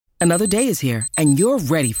Another day is here, and you're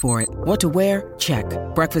ready for it. What to wear? Check.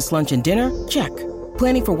 Breakfast, lunch, and dinner? Check.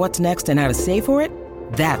 Planning for what's next and how to save for it?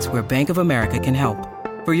 That's where Bank of America can help.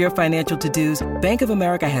 For your financial to-dos, Bank of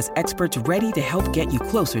America has experts ready to help get you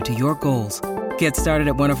closer to your goals. Get started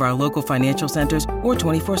at one of our local financial centers or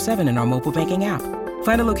 24/7 in our mobile banking app.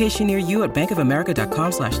 Find a location near you at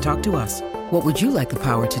bankofamerica.com/talktous. What would you like the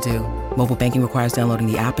power to do? Mobile banking requires downloading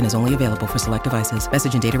the app and is only available for select devices.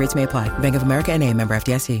 Message and data rates may apply. Bank of America N.A., member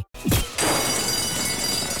FDIC.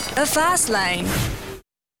 The Fast Lane.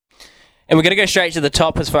 And we're going to go straight to the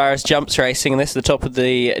top as far as jumps racing, and this is the top of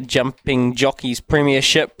the Jumping Jockeys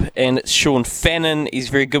Premiership, and it's Shaun Fannin. He's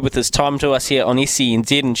very good with his time to us here on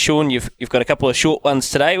SENZ, and Shaun, you've got a couple of short ones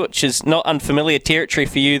today, which is not unfamiliar territory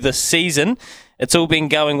for you this season. It's all been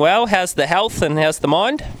going well. How's the health and how's the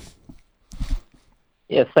mind?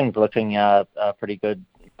 Yeah, things looking pretty good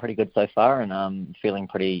so far, and feeling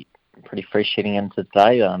pretty fresh heading into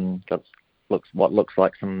today. Got what looks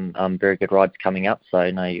like some very good rides coming up, so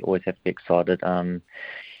you always have to be excited.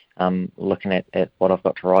 Looking at what I've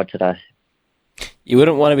got to ride today. You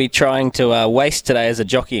wouldn't want to be trying to waste today as a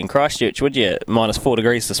jockey in Christchurch, would you? -4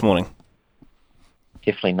 degrees this morning.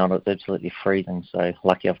 Definitely not. It's absolutely freezing. So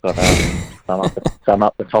lucky I've got some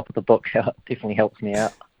up the top of the book. It definitely helps me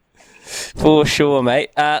out. For sure, mate.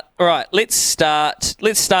 All right, let's start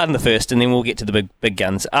in the first, and then we'll get to the big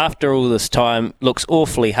guns. After all this time, looks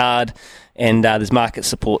awfully hard, and there's market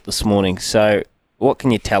support this morning. So, what can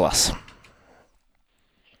you tell us?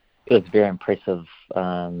 It was very impressive.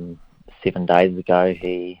 7 days ago,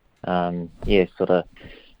 he sort of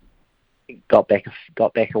got back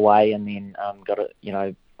away, and then got it.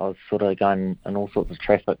 I was sort of going in all sorts of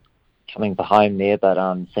traffic coming for home there, but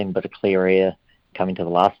seemed a bit of clear air coming to the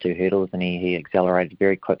last 2 hurdles, and he accelerated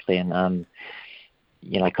very quickly, and I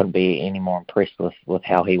couldn't be any more impressed with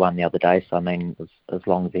how he won the other day. So I mean, as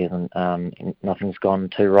long as he hasn't nothing's gone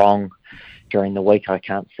too wrong during the week, I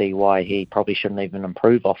can't see why he probably shouldn't even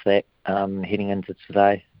improve off that heading into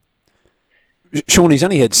today. Shaun, he's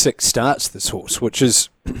only had 6 starts, this horse, which is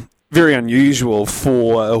very unusual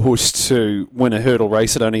for a horse to win a hurdle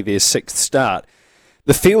race at only their 6th start.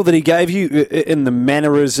 The feel that he gave you in the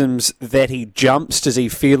mannerisms that he jumps, does he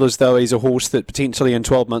feel as though he's a horse that potentially in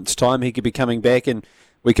 12 months' time he could be coming back and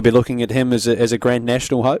we could be looking at him as a Grand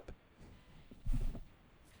National hope?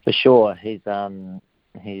 For sure. He's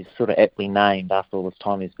sort of aptly named after all this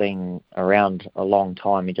time. He's been around a long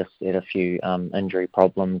time. He just had a few injury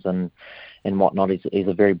problems and whatnot. He's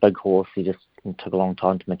a very big horse. He just took a long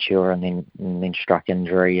time to mature and then struck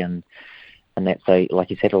injury and that. So, like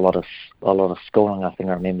he's had a lot of schooling. I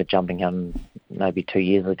think I remember jumping him maybe 2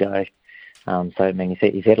 years ago. So I mean,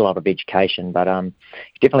 he's had a lot of education, but he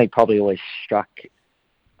definitely probably always struck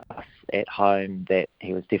us at home that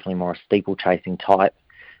he was definitely more a steeple chasing type.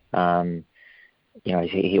 He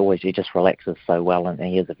just relaxes so well, and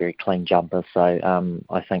he is a very clean jumper. So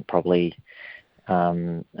I think probably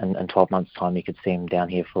in 12 months' time you could see him down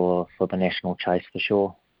here for the national chase for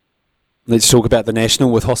sure. Let's talk about the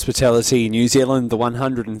National with Hospitality New Zealand, the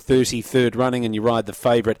 133rd running, and you ride the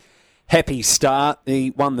favourite. Happy Start.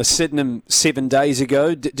 He won the Sydenham 7 days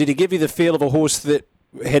ago. Did he give you the feel of a horse that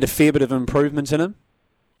had a fair bit of improvement in him?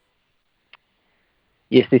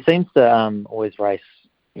 Yes, he seems to always race,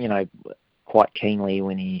 quite keenly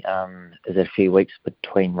when he is at a few weeks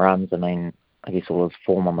between runs. I mean, I guess all his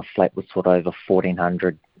form on the flat was sort of over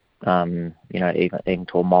 1,400. Even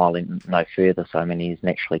to a mile and no further. So I mean, he's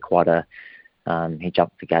naturally quite he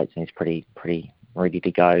jumps the gates and he's pretty ready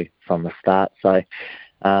to go from the start. So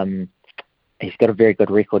he's got a very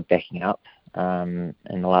good record backing up. And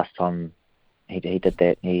the last time he did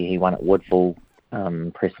that, he won at Woodville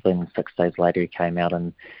impressively, and 6 days later he came out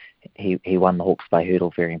and he won the Hawke's Bay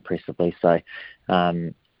Hurdle very impressively. So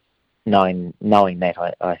knowing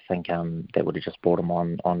that, I think that would have just brought him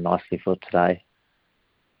on nicely for today.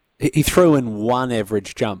 He threw in 1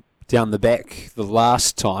 average jump down the back the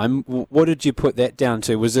last time. What did you put that down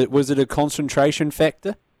to? Was it a concentration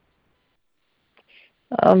factor?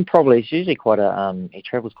 Probably. He's usually quite he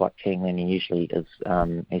travels quite keenly, and he usually is.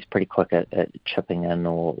 He's pretty quick at chipping in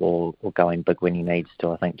or going big when he needs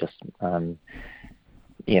to. I think just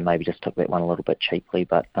maybe just took that one a little bit cheaply,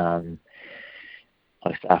 but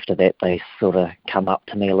after that they sort of come up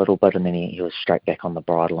to me a little bit, and then he was straight back on the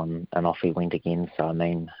bridle and off he went again. So I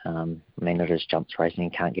mean it is jumps racing. He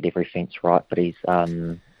can't get every fence right, but he's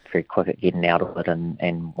very quick at getting out of it,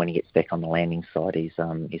 and when he gets back on the landing side, he's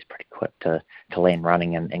pretty quick to land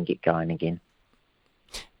running and get going again.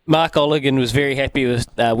 Mark Olligan was very happy with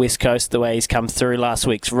West Coast, the way he's come through last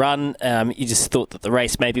week's run. He just thought that the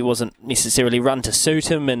race maybe wasn't necessarily run to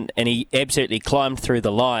suit him, and he absolutely climbed through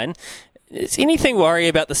the line. Is anything worry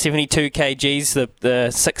about the 72 kgs,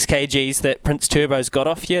 the 6 kgs that Prince Turbo's got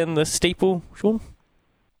off you in the steeple, Shaun?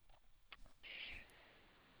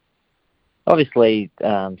 Obviously,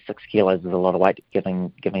 6 kilos is a lot of weight,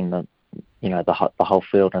 giving the the whole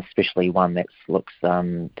field, and especially one that looks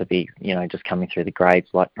to be just coming through the grades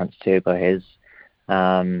like Prince Turbo has.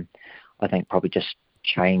 I think probably just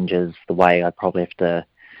changes the way I probably have to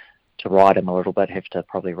ride him a little bit. Have to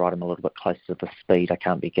probably ride him a little bit closer to the speed. I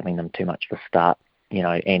can't be giving them too much of a start,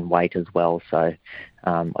 and weight as well. So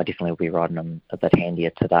I definitely will be riding him a bit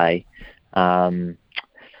handier today.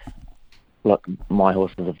 Look, my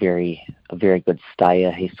horse is a very good stayer.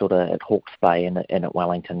 He's sort of at Hawke's Bay and at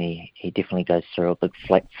Wellington. He definitely goes through a big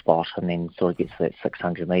flat spot and then sort of gets to that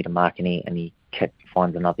 600 metre mark and he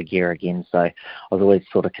finds another gear again. So I was always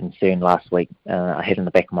sort of concerned last week. I had in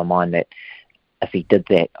the back of my mind that if he did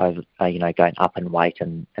that over, going up in weight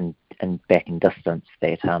and back in distance,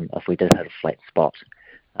 that if we did hit a flat spot,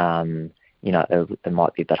 it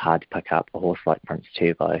might be a bit hard to pick up a horse like Prince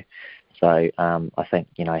Turbo. So I think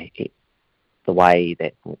the way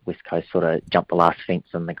that West Coast sort of jumped the last fence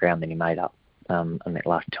in the ground that he made up in that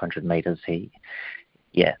last 200 metres,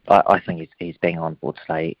 I think he's bang on board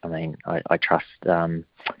today. I mean, I trust the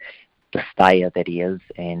stayer that he is,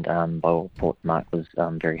 and by all report, Mark was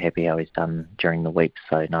very happy how he's done during the week.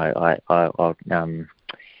 So no, I a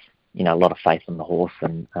lot of faith in the horse,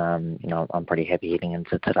 and I'm pretty happy heading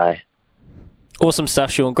into today. Awesome stuff,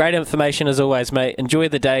 Shaun. Great information as always, mate. Enjoy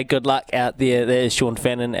the day. Good luck out there. There's Shaun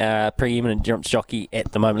Fannin, our preeminent jumps jockey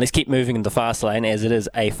at the moment. Let's keep moving in the fast lane, as it is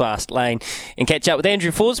a fast lane, and catch up with Andrew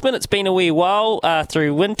Forsman. It's been a wee while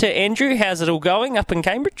through winter. Andrew, how's it all going up in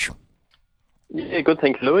Cambridge? Yeah, good,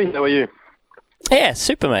 thank you, Louis. How are you? Yeah,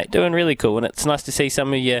 super, mate. Doing really cool. And it's nice to see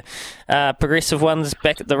some of your progressive ones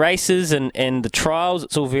back at the races and the trials.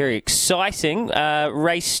 It's all very exciting.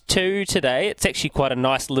 Race 2 today. It's actually quite a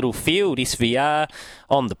nice little field. SVR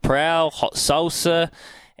on the prowl, Hot Salsa,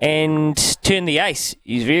 and Turn the Ace.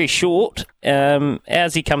 He's very short.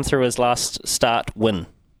 How's he come through his last start win?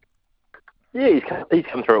 Yeah, he's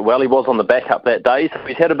come through it well. He was on the back up that day, so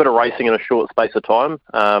he's had a bit of racing in a short space of time.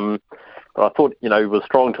 But I thought, he was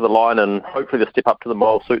strong to the line, and hopefully the step up to the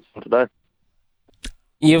mile suits him today.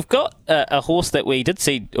 You've got a horse that we did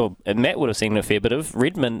see, or Matt would have seen a fair bit of,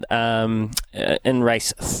 Redmond, in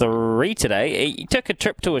race 3 today. He took a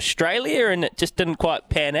trip to Australia and it just didn't quite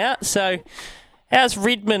pan out. So how's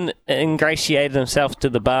Redmond ingratiated himself to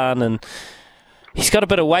the barn? And he's got a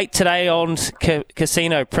bit of weight today on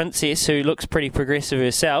Casino Princess, who looks pretty progressive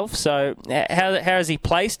herself. So how is he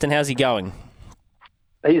placed and how's he going?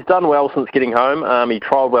 He's done well since getting home. He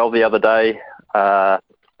trialled well the other day. I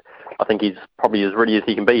think he's probably as ready as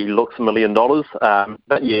he can be. He looks $1 million.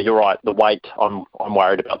 But yeah, you're right. The weight, I'm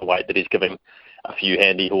worried about the weight that he's giving a few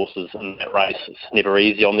handy horses in that race. It's never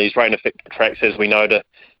easy on these rain-affected tracks, as we know, to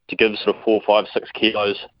give sort of 4, 5, 6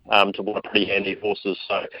 kilos to one of pretty handy horses.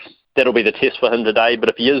 So that'll be the test for him today. But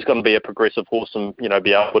if he is going to be a progressive horse and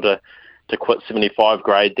be able to quit 75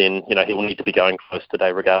 grade, then he will need to be going close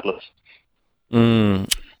today regardless.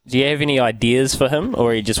 Do you have any ideas for him,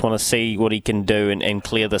 or you just want to see what he can do and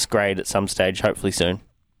clear this grade at some stage, hopefully soon?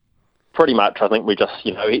 Pretty much. I think we just,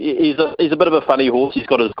 he's a bit of a funny horse. He's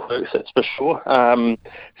got his quirks, that's for sure.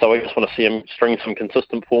 So I just want to see him string some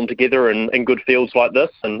consistent form together in good fields like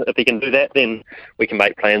this. And if he can do that, then we can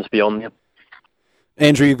make plans beyond there.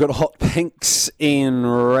 Andrew, you've got Hot Pinks in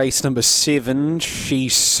race number 7. She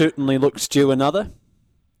certainly looks due another.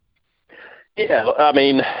 Yeah, I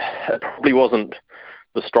mean, it probably wasn't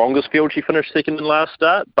the strongest field. She finished second in last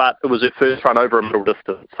start, but it was her first run over a middle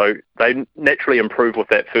distance. So they naturally improved with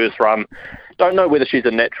that first run. Don't know whether she's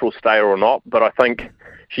a natural stayer or not, but I think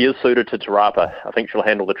she is suited to Te Rapa. I think she'll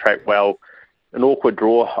handle the track well. An awkward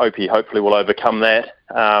draw, Opie hopefully will overcome that.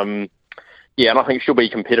 And I think she'll be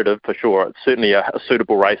competitive for sure. It's certainly a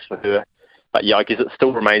suitable race for her. But yeah, I guess it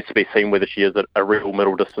still remains to be seen whether she is a real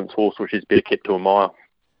middle distance horse or she's better kept to a mile.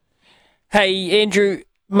 Hey, Andrew,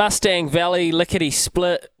 Mustang Valley, Lickety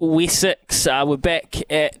Split, Wessex, we're back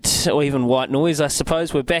at, or even White Noise, I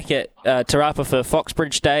suppose. We're back at Te Rapa for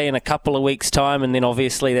Foxbridge Day in a couple of weeks' time, and then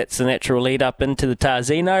obviously that's the natural lead-up into the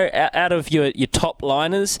Tarzino. Out of your top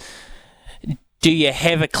liners, do you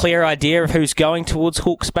have a clear idea of who's going towards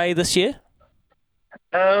Hawke's Bay this year?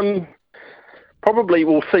 Probably,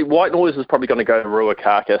 we'll see. White Noise is probably going to go to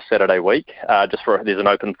Ruakaka Saturday week. There's an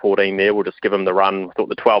open 14 there. We'll just give him the run. I thought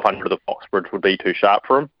the 1200 of the Foxbridge would be too sharp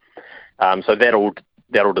for him. So that'll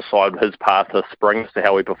that'll decide his path this spring as to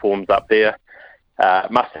how he performs up there.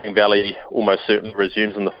 Mustang Valley almost certainly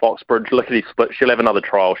resumes in the Foxbridge. Lickety split, she'll have another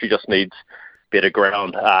trial. She just needs better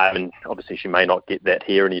ground, and obviously she may not get that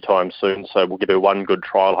here anytime soon, so we'll give her one good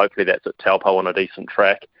trial. Hopefully that's at Taupo on a decent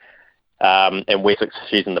track. And Wessex,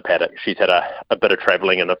 she's in the paddock. She's had a bit of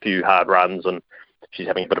travelling and a few hard runs, and she's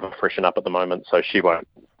having a bit of a freshen up at the moment, so she won't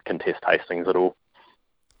contest Hastings at all.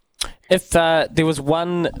 If there was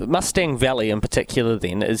one, Mustang Valley in particular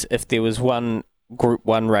then, is if there was one Group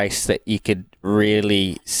 1 race that you could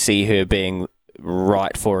really see her being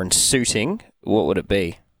right for and suiting, what would it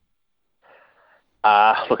be?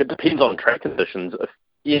 Look, it depends on track conditions. If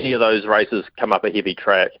any of those races come up a heavy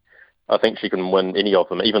track, I think she can win any of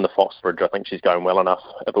them. Even the Foxbridge, I think she's going well enough.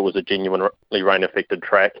 If it was a genuinely rain-affected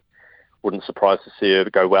track, wouldn't surprise to see her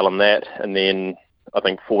go well in that. And then I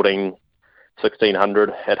think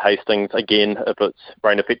 1600 at Hastings, again, if it's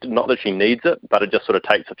rain-affected. Not that she needs it, but it just sort of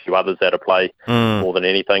takes a few others out of play more than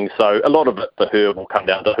anything. So a lot of it for her will come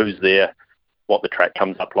down to who's there, what the track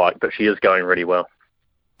comes up like, but she is going really well.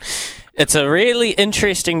 It's a really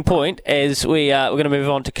interesting point as we're going to move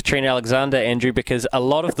on to Katrina Alexander, Andrew, because a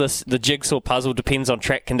lot of the jigsaw puzzle depends on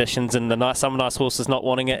track conditions and some nice horses not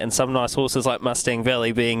wanting it and some nice horses like Mustang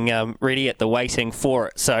Valley being ready at the waiting for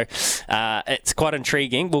it. So it's quite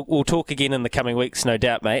intriguing. We'll talk again in the coming weeks, no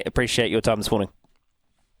doubt, mate. Appreciate your time this morning.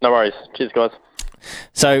 No worries. Cheers, guys.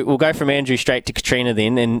 So we'll go from Andrew straight to Katrina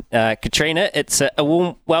then. And Katrina, it's a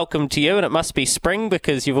warm welcome to you, and it must be spring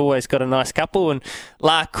because you've always got a nice couple. And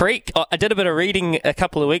La Creek, I did a bit of reading a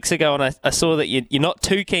couple of weeks ago, and I saw that you're not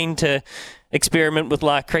too keen to experiment with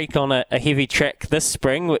La Creek on a heavy track this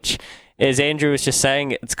spring, which, as Andrew was just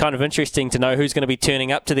saying, it's kind of interesting to know who's going to be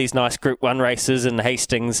turning up to these nice Group 1 races in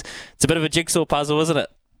Hastings. It's a bit of a jigsaw puzzle, isn't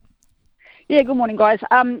it? Yeah, good morning, guys.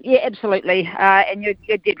 Yeah, absolutely. And you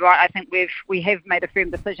did right. I think we have made a firm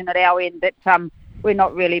decision at our end that we're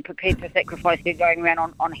not really prepared to sacrifice her going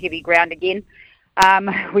around on heavy ground again.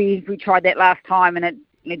 We tried that last time and it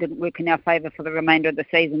didn't work in our favour for the remainder of the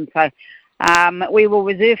season. So we will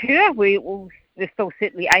reserve her. We're still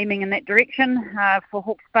certainly aiming in that direction for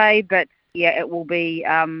Hawke's Bay, but yeah, it will be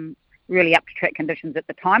really up to track conditions at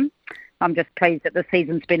the time. I'm just pleased that the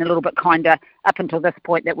season's been a little bit kinder up until this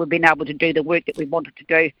point, that we've been able to do the work that we wanted to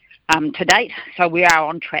do to date. So we are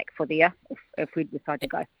on track for the year if we decide to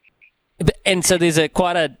go. And so there's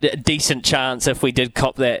quite a decent chance, if we did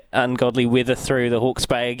cop that ungodly weather through the Hawke's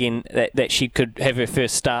Bay again, that she could have her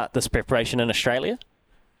first start this preparation in Australia?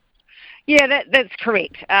 Yeah, that's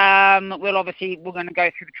correct. We're going to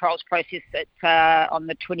go through the trials process on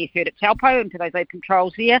the 23rd at Taupo into those open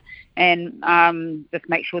trials there, and just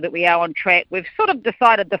make sure that we are on track. We've sort of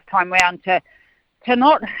decided this time round to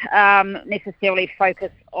not necessarily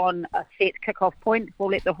focus on a set kick-off point.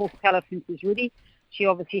 We'll let the horse tell us when she's ready. She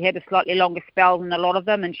obviously had a slightly longer spell than a lot of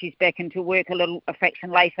them, and she's back into work a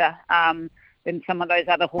fraction later than some of those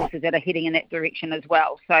other horses that are heading in that direction as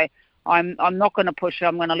well. So I'm not going to push her.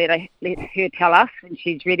 I'm going to let her tell us when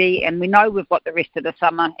she's ready. And we know we've got the rest of the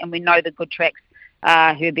summer, and we know the good tracks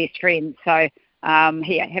are her best friend. So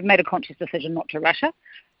have made a conscious decision not to rush her,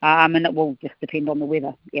 and it will just depend on the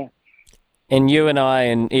weather. Yeah. And you and I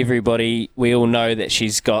and everybody, we all know that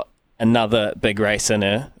she's got another big race in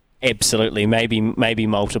her. Absolutely, maybe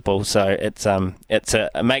multiple. So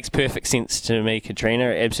it makes perfect sense to me, Katrina.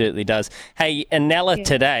 It absolutely does. Hey, Anella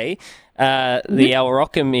today. The Al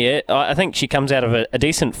Rocker mare, I think she comes out of a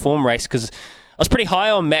decent form race because I was pretty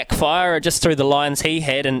high on Macfire just through the lines he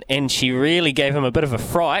had, and she really gave him a bit of a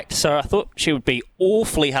fright. So I thought she would be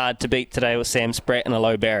awfully hard to beat today with Sam Spratt and a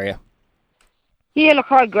low barrier. Yeah,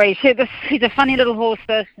 look, I agree. She's a funny little horse,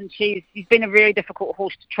 and she's been a very difficult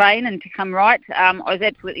horse to train and to come right. I was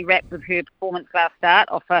absolutely wrapped with her performance last start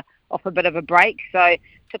off a bit of a break. So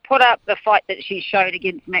to put up the fight that she showed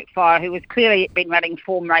against Macfire, who was clearly been running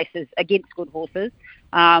form races against good horses,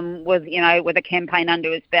 with a campaign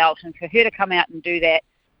under his belt, and for her to come out and do that,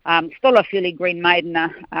 still a fairly green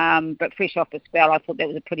maidener, but fresh off the spell, I thought that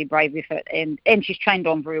was a pretty brave effort, and she's trained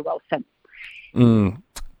on very well since.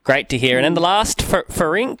 Great to hear. And in the last,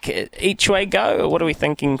 for Ink, each way go? What are we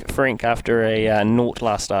thinking for Ink after a naught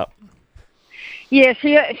last up? Yeah,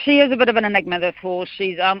 she is a bit of an enigma, this horse.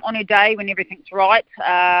 She's on her day when everything's right.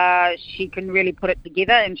 She can really put it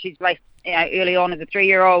together, and she's raced early on as a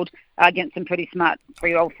 3-year-old against some pretty smart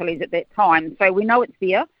 3-year-old fillies at that time. So we know it's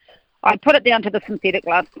there. I put it down to the synthetic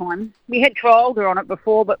last time. We had trialled her on it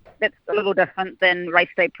before, but that's a little different than race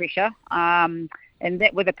day pressure. And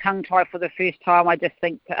that with a tongue tie for the first time, I just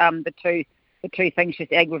think the two things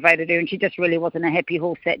just aggravated her, and she just really wasn't a happy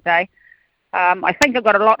horse that day. I think I've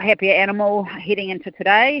got a lot happier animal heading into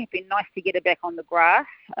today. It'd be nice to get her back on the grass.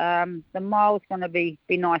 The mile's going to be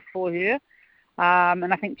nice for her.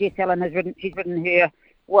 And I think Jess Allen she's ridden her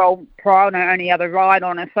well prior on her only other ride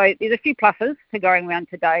on her. So there's a few pluses to going around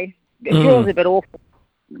today. Draw's a bit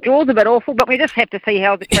awful, but we just have to see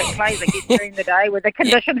how the track plays, I guess, during the day with the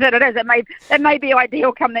conditions that it is. It may be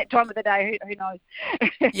ideal come that time of the day. Who knows?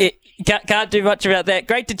 Yeah, can't do much about that.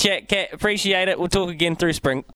 Great to chat, Kat. Appreciate it. We'll talk again through spring.